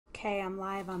Okay, I'm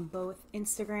live on both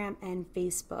Instagram and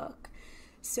Facebook.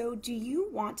 So do you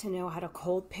want to know how to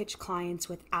cold pitch clients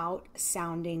without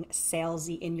sounding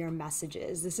salesy in your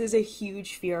messages? This is a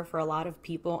huge fear for a lot of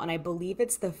people, and I believe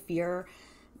it's the fear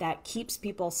that keeps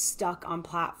people stuck on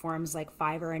platforms like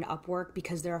Fiverr and Upwork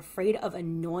because they're afraid of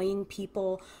annoying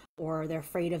people or they're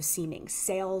afraid of seeming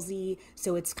salesy.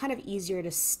 So it's kind of easier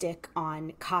to stick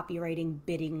on copywriting,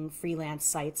 bidding, freelance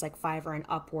sites like Fiverr and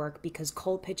Upwork because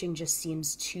cold pitching just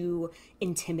seems too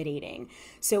intimidating.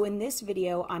 So in this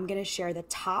video, I'm going to share the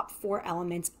top 4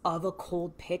 elements of a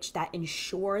cold pitch that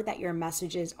ensure that your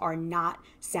messages are not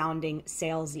sounding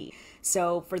salesy.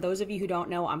 So for those of you who don't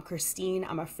know, I'm Christine.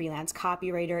 I'm a freelance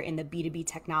copywriter in the B2B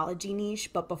technology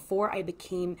niche. But before I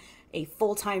became a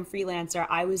full-time freelancer,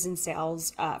 I was in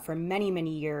sales for many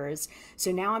years.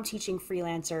 So now I'm teaching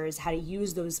freelancers how to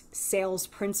use those sales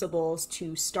principles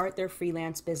to start their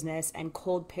freelance business and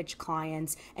cold pitch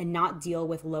clients and not deal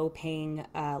with low-paying,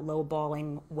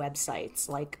 low-balling websites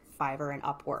like Fiverr and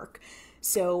Upwork.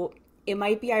 So it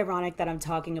might be ironic that I'm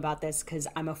talking about this because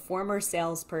I'm a former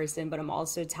salesperson, but I'm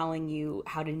also telling you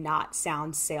how to not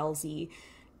sound salesy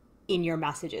in your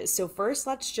messages. So first,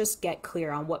 let's just get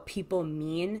clear on what people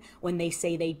mean when they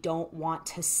say they don't want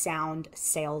to sound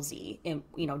salesy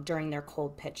during their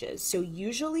cold pitches. So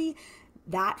usually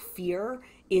that fear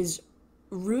is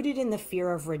rooted in the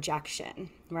fear of rejection,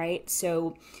 right?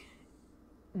 So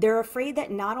they're afraid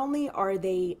that not only are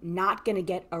they not going to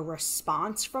get a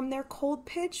response from their cold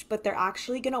pitch, but they're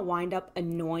actually going to wind up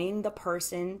annoying the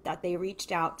person that they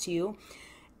reached out to.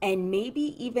 And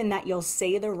maybe even that you'll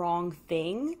say the wrong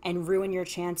thing and ruin your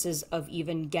chances of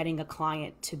even getting a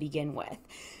client to begin with.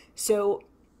 So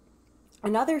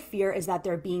another fear is that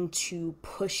they're being too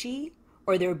pushy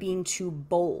or they're being too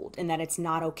bold and that it's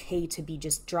not okay to be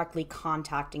just directly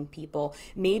contacting people.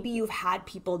 Maybe you've had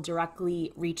people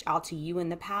directly reach out to you in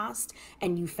the past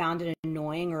and you found it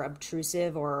annoying or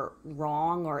obtrusive or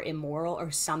wrong or immoral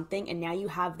or something, and now you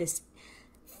have this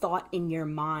thought in your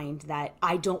mind that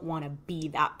I don't want to be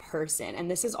that person. And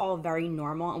this is all very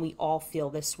normal and we all feel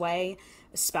this way,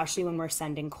 especially when we're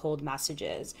sending cold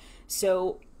messages.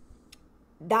 So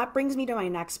that brings me to my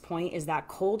next point, is that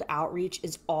cold outreach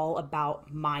is all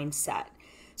about mindset.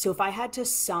 So if I had to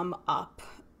sum up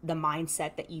the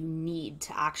mindset that you need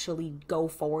to actually go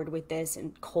forward with this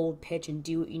and cold pitch and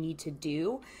do what you need to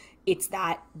do, it's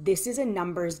that this is a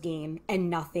numbers game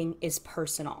and nothing is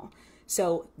personal.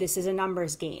 So this is a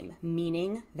numbers game,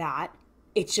 meaning that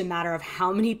it's a matter of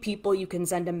how many people you can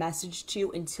send a message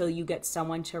to until you get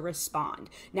someone to respond.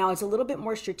 Now, it's a little bit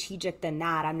more strategic than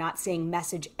that. I'm not saying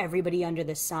message everybody under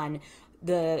the sun.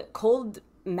 The cold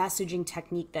messaging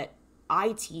technique that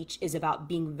I teach is about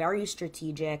being very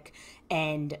strategic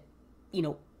and,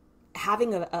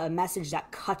 having a message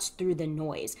that cuts through the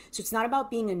noise. So it's not about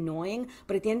being annoying,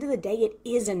 but at the end of the day, it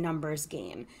is a numbers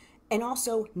game. And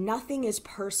also, nothing is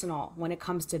personal when it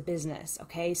comes to business,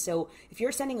 okay? So if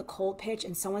you're sending a cold pitch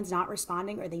and someone's not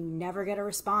responding or they never get a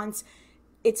response,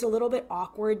 it's a little bit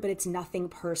awkward, but it's nothing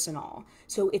personal.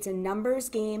 So it's a numbers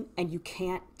game and you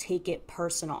can't take it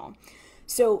personal.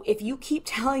 So if you keep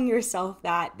telling yourself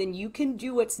that, then you can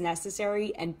do what's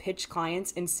necessary and pitch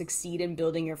clients and succeed in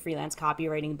building your freelance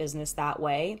copywriting business that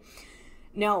way.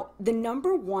 Now, the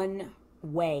number one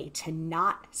way to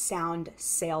not sound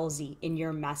salesy in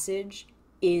your message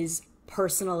is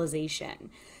personalization.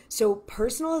 So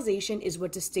personalization is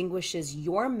what distinguishes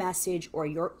your message or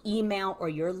your email or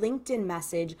your LinkedIn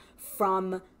message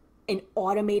from an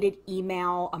automated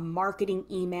email, a marketing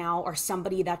email, or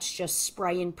somebody that's just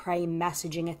spray and pray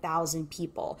messaging 1,000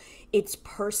 people. It's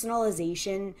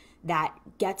personalization that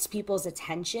gets people's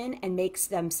attention and makes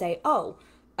them say, oh,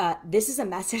 this is a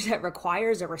message that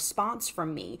requires a response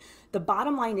from me. The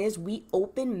bottom line is we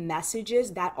open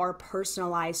messages that are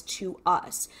personalized to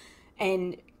us.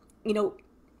 And,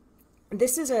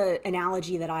 this is an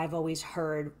analogy that I've always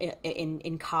heard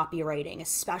in copywriting,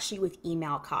 especially with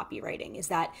email copywriting, is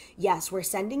that, yes, we're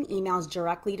sending emails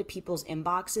directly to people's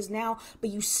inboxes now, but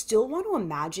you still want to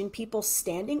imagine people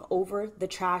standing over the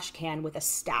trash can with a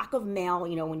stack of mail.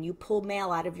 When you pull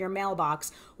mail out of your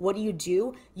mailbox, what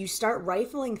do? You start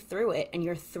rifling through it and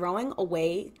you're throwing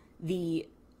away the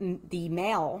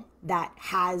mail that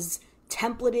has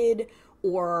templated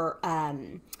or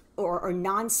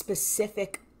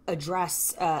non-specific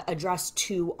address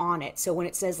to on it. So when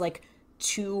it says like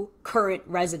to current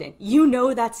resident,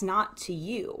 that's not to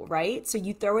you, right? So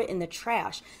you throw it in the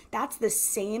trash. That's the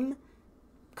same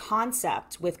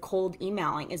concept with cold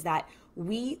emailing, is that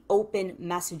we open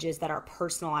messages that are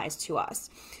personalized to us.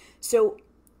 So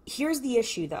here's the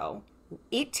issue though.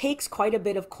 It takes quite a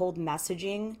bit of cold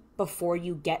messaging before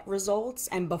you get results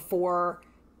and before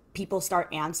people start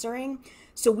answering.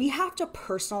 So we have to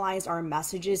personalize our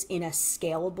messages in a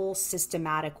scalable,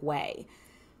 systematic way.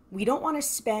 We don't want to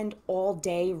spend all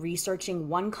day researching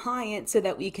one client so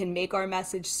that we can make our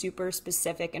message super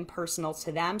specific and personal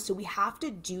to them. So we have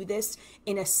to do this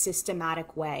in a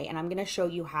systematic way. And I'm going to show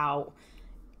you how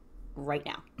right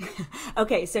now.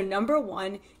 Okay, so number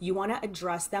one, you want to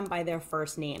address them by their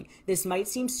first name. This might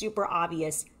seem super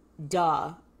obvious,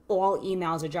 duh. All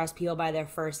emails address people by their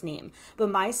first name. But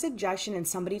my suggestion, and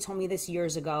somebody told me this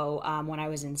years ago when I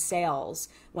was in sales,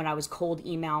 when I was cold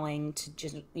emailing to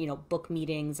just, book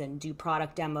meetings and do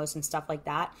product demos and stuff like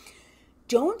that,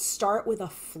 don't start with a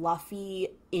fluffy,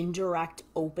 indirect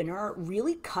opener.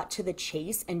 Really cut to the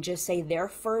chase and just say their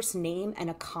first name and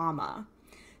a comma.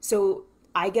 So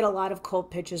I get a lot of cold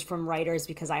pitches from writers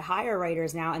because I hire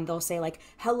writers now, and they'll say like,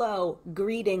 hello,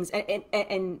 greetings,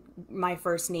 and my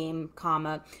first name,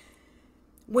 comma.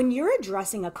 When you're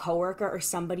addressing a coworker or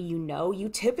somebody you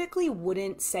typically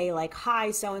wouldn't say like,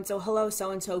 hi, so-and-so, hello,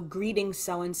 so-and-so, greetings,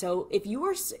 so-and-so. If you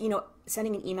were,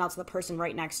 sending an email to the person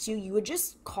right next to you, you would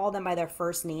just call them by their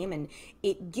first name, and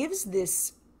it gives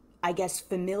this, I guess,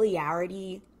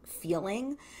 familiarity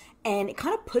feeling, and it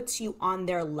kind of puts you on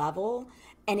their level.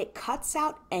 And it cuts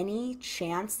out any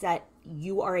chance that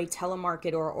you are a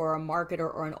telemarketer or a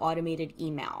marketer or an automated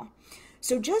email.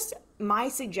 So just my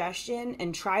suggestion,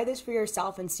 and try this for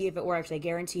yourself and see if it works. I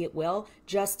guarantee it will.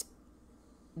 Just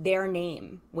their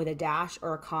name with a dash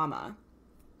or a comma.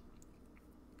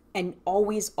 And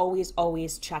always, always,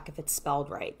 always check if it's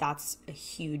spelled right. That's a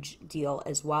huge deal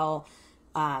as well.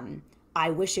 I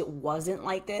wish it wasn't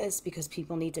like this because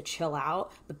people need to chill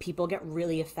out, but people get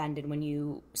really offended when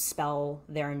you spell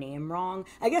their name wrong.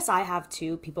 I guess I have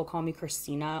too. People call me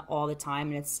Christina all the time,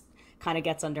 and it's kind of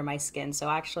gets under my skin. So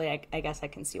actually, I guess I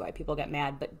can see why people get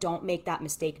mad, but don't make that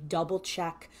mistake. Double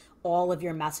check all of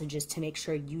your messages to make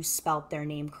sure you spelt their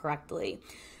name correctly.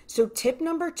 So tip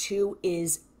number 2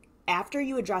 is, after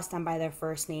you address them by their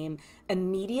first name,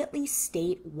 immediately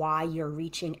state why you're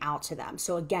reaching out to them.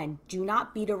 So again, do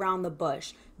not beat around the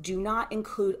bush. Do not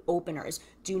include openers.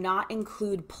 Do not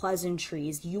include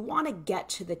pleasantries. You want to get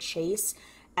to the chase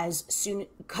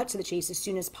cut to the chase as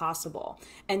soon as possible.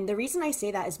 And the reason I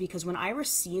say that is because when I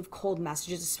receive cold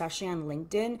messages, especially on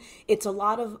LinkedIn, it's a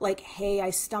lot of like, hey, I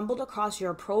stumbled across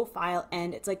your profile,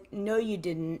 and it's like, no, you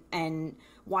didn't. And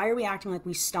why are we acting like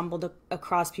we stumbled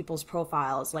across people's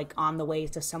profiles, like on the way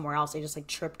to somewhere else? They just like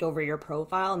tripped over your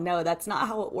profile. No, that's not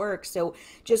how it works. So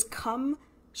just come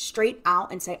straight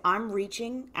out and say, I'm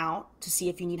reaching out to see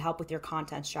if you need help with your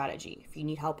content strategy, if you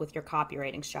need help with your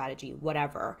copywriting strategy,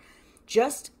 whatever.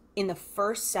 Just in the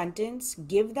first sentence,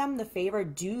 give them the favor,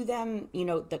 do them,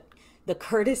 the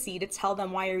courtesy to tell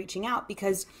them why you're reaching out,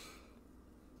 because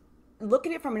look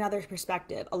at it from another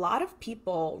perspective. A lot of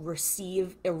people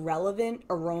receive irrelevant,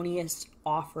 erroneous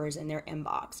offers in their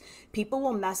inbox. People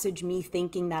will message me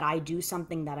thinking that I do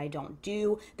something that I don't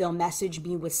do. They'll message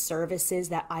me with services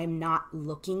that I'm not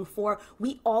looking for.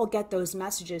 We all get those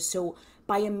messages. So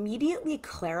by immediately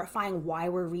clarifying why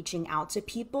we're reaching out to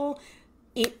people,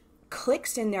 it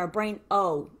clicks in their brain,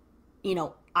 oh,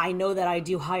 I know that I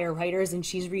do hire writers, and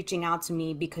she's reaching out to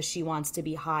me because she wants to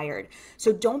be hired.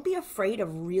 So don't be afraid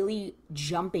of really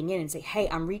jumping in and say, hey,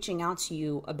 I'm reaching out to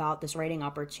you about this writing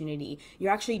opportunity.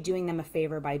 You're actually doing them a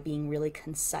favor by being really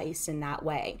concise in that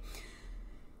way.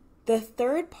 The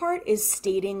third part is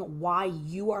stating why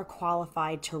you are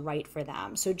qualified to write for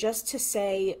them. So just to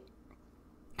say,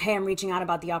 hey, I'm reaching out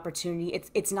about the opportunity,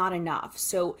 it's not enough.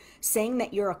 So saying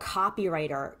that you're a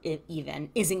copywriter even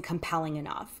isn't compelling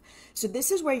enough. So this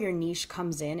is where your niche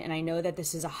comes in. And I know that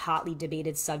this is a hotly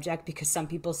debated subject because some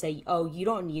people say, oh, you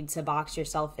don't need to box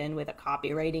yourself in with a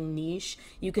copywriting niche.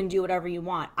 You can do whatever you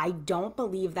want. I don't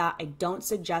believe that. I don't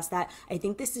suggest that. I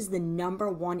think this is the number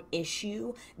one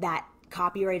issue that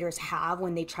copywriters have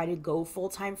when they try to go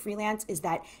full-time freelance, is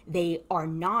that they are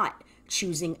not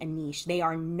choosing a niche. They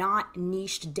are not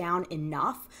niched down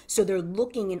enough. So they're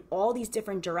looking in all these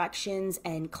different directions,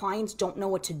 and clients don't know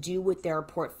what to do with their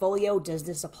portfolio. Does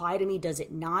this apply to me? Does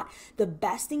it not? The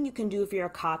best thing you can do if you're a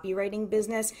copywriting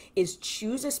business is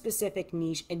choose a specific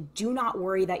niche, and do not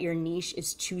worry that your niche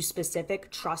is too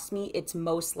specific. Trust me, it's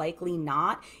most likely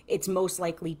not. It's most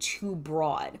likely too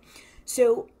broad.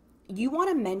 So you want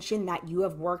to mention that you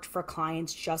have worked for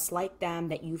clients just like them,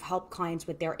 that you've helped clients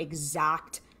with their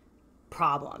exact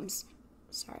problems.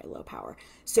 Sorry, low power.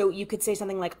 So you could say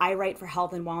something like, I write for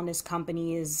health and wellness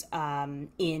companies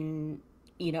in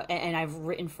and I've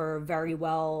written for Very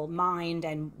Well Mind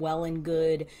and Well and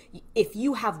Good. If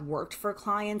you have worked for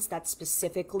clients that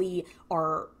specifically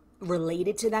are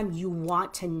related to them, you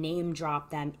want to name drop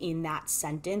them in that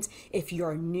sentence. If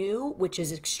you're new, which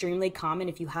is extremely common,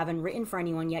 if you haven't written for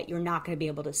anyone yet, you're not going to be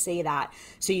able to say that.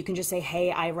 So you can just say,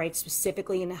 hey, I write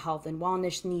specifically in the health and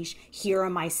wellness niche. Here are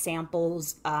my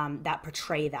samples that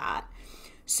portray that.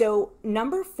 So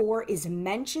number 4 is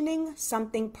mentioning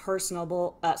something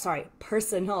personal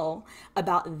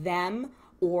about them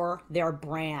or their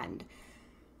brand.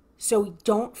 So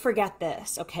don't forget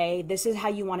this, okay? This is how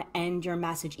you want to end your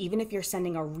message. Even if you're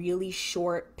sending a really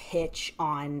short pitch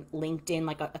on LinkedIn,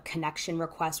 like a connection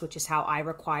request, which is how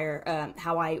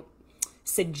I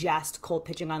suggest cold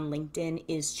pitching on LinkedIn,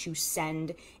 is to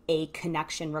send a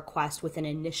connection request with an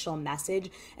initial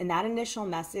message. And that initial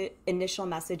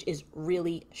message is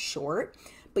really short,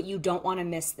 but you don't want to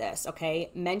miss this,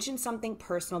 okay? Mention something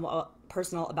personal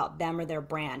about them or their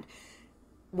brand.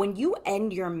 When you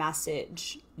end your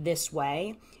message this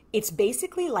way, it's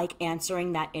basically like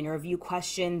answering that interview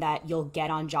question that you'll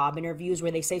get on job interviews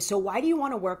where they say, so why do you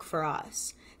want to work for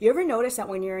us? You ever notice that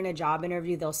when you're in a job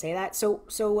interview, they'll say that? So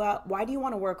why do you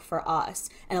want to work for us?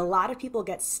 And a lot of people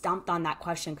get stumped on that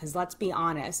question because let's be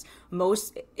honest,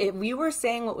 if we were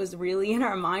saying what was really in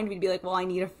our mind, we'd be like, well, I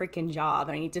need a freaking job.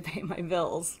 I need to pay my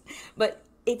bills. But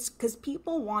it's because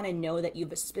people want to know that you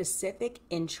have a specific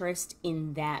interest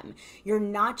in them. You're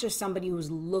not just somebody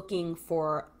who's looking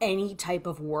for any type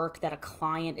of work that a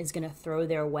client is going to throw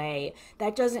their way.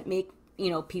 That doesn't make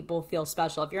people feel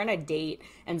special. If you're on a date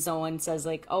and someone says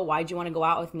like, oh, why'd you want to go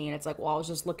out with me? And it's like, well, I was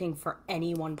just looking for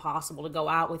anyone possible to go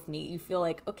out with me. You feel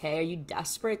like, okay, are you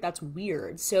desperate? That's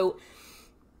weird. So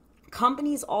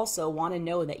companies also want to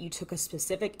know that you took a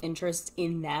specific interest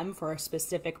in them for a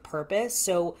specific purpose.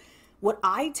 So what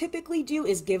I typically do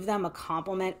is give them a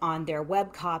compliment on their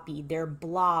web copy, their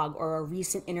blog, or a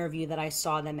recent interview that I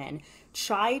saw them in.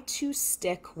 Try to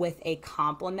stick with a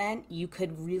compliment. You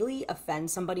could really offend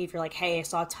somebody if you're like, hey, I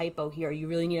saw a typo here. You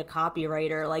really need a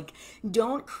copywriter. Like,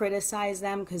 don't criticize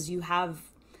them because you have,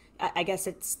 I guess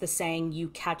it's the saying, you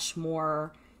catch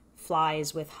more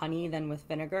flies with honey than with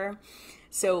vinegar.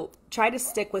 So try to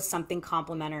stick with something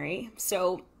complimentary.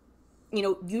 So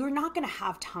you're not going to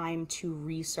have time to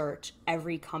research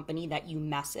every company that you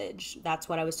message. That's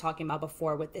what I was talking about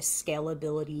before with this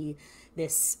scalability,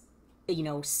 this,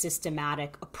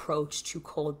 systematic approach to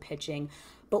cold pitching.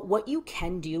 But what you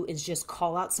can do is just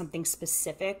call out something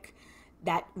specific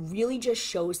that really just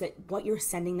shows that what you're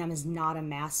sending them is not a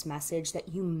mass message,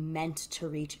 that you meant to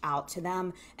reach out to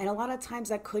them. And a lot of times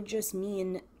that could just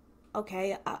mean,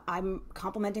 okay, I'm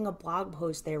complimenting a blog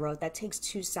post they wrote that takes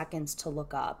 2 seconds to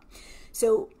look up.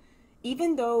 So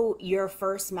even though your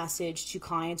first message to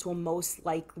clients will most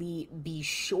likely be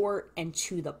short and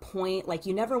to the point, like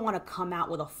you never want to come out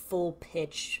with a full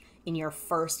pitch in your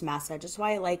first message. That's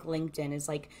why I like LinkedIn, is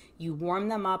like you warm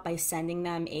them up by sending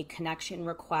them a connection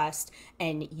request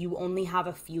and you only have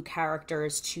a few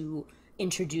characters to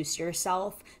introduce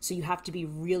yourself. So you have to be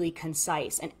really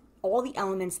concise. And all the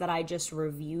elements that I just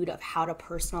reviewed of how to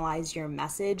personalize your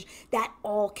message, that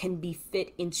all can be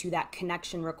fit into that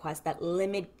connection request, that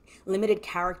limited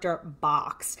character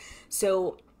box.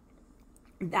 So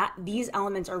that these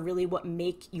elements are really what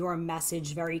make your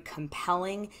message very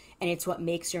compelling, and it's what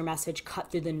makes your message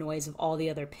cut through the noise of all the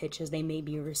other pitches they may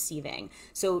be receiving.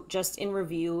 So just in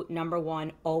review, number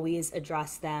 1, always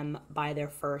address them by their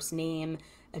first name.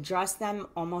 Address them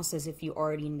almost as if you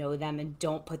already know them and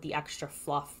don't put the extra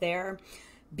fluff there.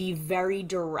 Be very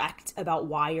direct about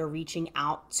why you're reaching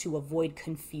out to avoid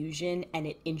confusion, and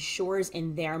it ensures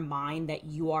in their mind that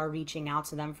you are reaching out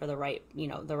to them for the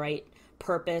right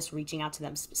purpose, reaching out to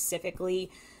them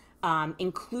specifically.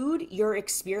 Include your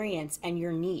experience and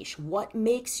your niche. What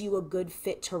makes you a good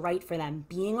fit to write for them?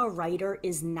 Being a writer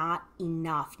is not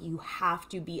enough. You have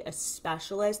to be a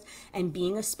specialist, and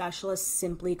being a specialist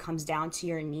simply comes down to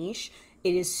your niche.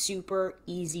 It is super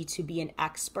easy to be an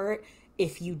expert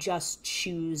if you just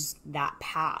choose that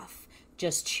path,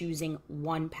 just choosing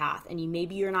one path. And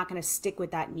maybe you're not going to stick with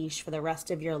that niche for the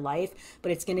rest of your life,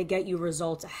 but it's going to get you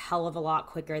results a hell of a lot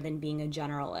quicker than being a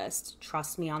generalist.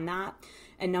 Trust me on that.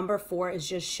 And number 4 is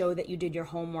just show that you did your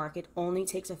homework. It only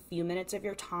takes a few minutes of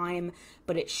your time,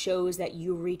 but it shows that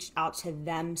you reached out to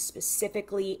them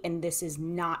specifically, and this is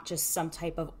not just some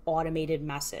type of automated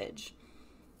message.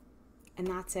 And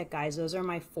that's it, guys. Those are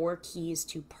my 4 keys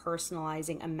to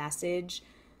personalizing a message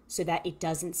so that it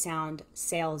doesn't sound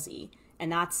salesy.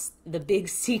 And that's the big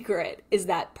secret, is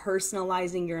that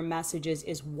personalizing your messages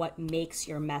is what makes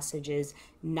your messages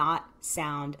not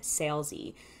sound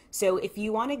salesy. So if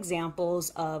you want examples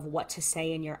of what to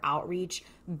say in your outreach,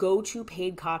 go to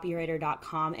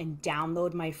paidcopywriter.com and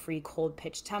download my free cold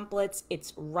pitch templates.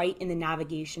 It's right in the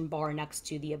navigation bar next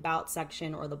to the about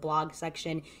section or the blog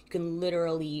section. You can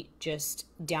literally just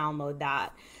download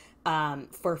that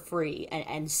for free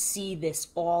and see this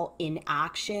all in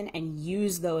action and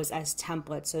use those as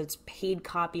templates. So it's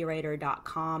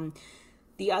paidcopywriter.com.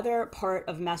 The other part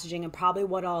of messaging, and probably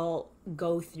what I'll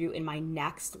go through in my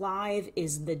next live,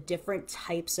 is the different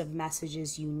types of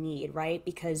messages you need, right?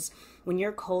 Because when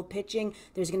you're cold pitching,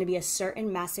 there's going to be a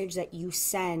certain message that you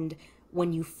send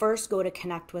when you first go to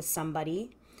connect with somebody.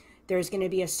 There's going to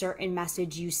be a certain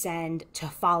message you send to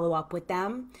follow up with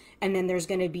them. And then there's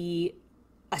going to be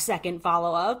a second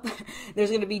follow-up. There's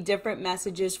going to be different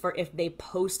messages for if they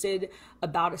posted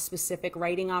about a specific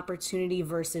writing opportunity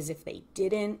versus if they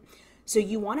didn't. So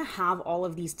you want to have all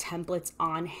of these templates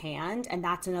on hand, and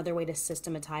that's another way to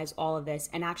systematize all of this.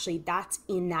 And actually, that's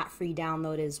in that free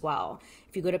download as well.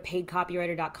 If you go to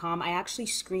paidcopywriter.com, I actually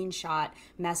screenshot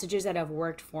messages that have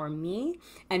worked for me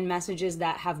and messages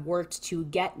that have worked to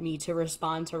get me to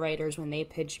respond to writers when they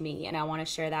pitch me, and I want to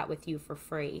share that with you for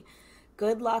free.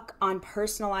 Good luck on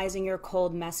personalizing your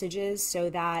cold messages so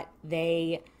that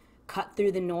they cut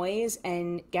through the noise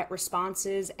and get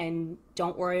responses, and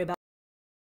don't worry about